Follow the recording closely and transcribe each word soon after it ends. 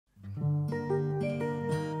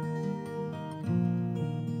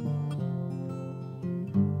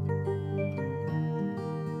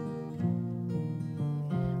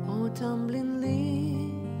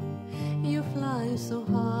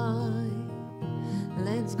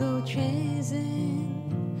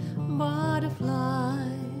chasing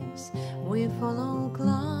butterflies, we follow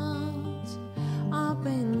clouds up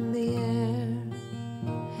in the air,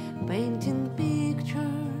 painting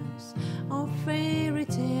pictures of fairy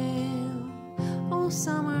tale or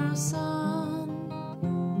summer sun.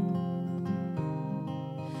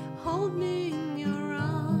 Hold me in your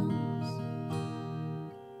arms.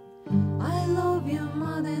 I love you,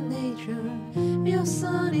 Mother Nature, your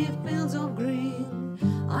sunny fields of green.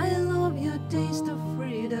 I love your taste of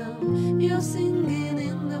freedom, your singing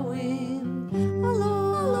in the wind.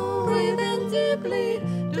 Hello, breathing deeply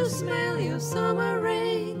to smell your summer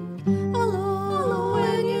rain. Hello,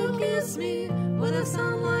 when you kiss me with the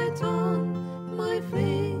sunlight on my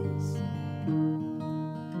face.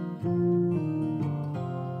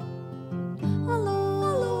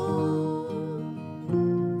 Hello,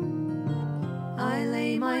 I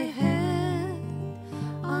lay my head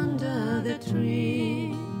under the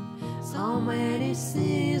tree. So many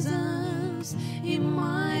seasons he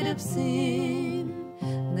might have seen.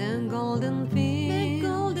 The golden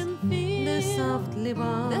field, they softly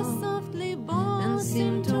bow, and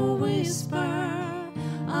seem to whisper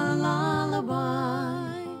a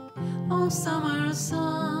lullaby. Oh, summer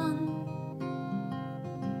sun,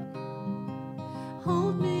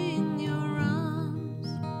 hold me in your arms.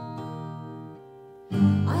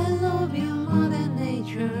 I love you, Mother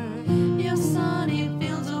Nature, your sunny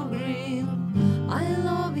fields of green. I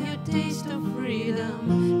love your taste of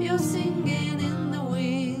freedom, your singing in the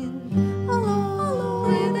wind. Hello,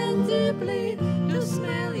 breathing deeply to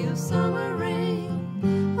smell your summer rain.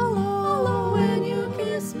 Hello, when you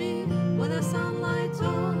kiss me with the sunlight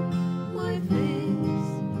on my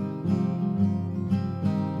face.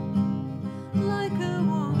 Like a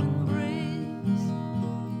warm embrace.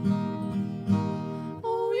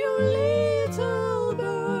 Oh, you little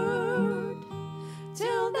bird,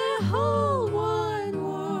 tell the whole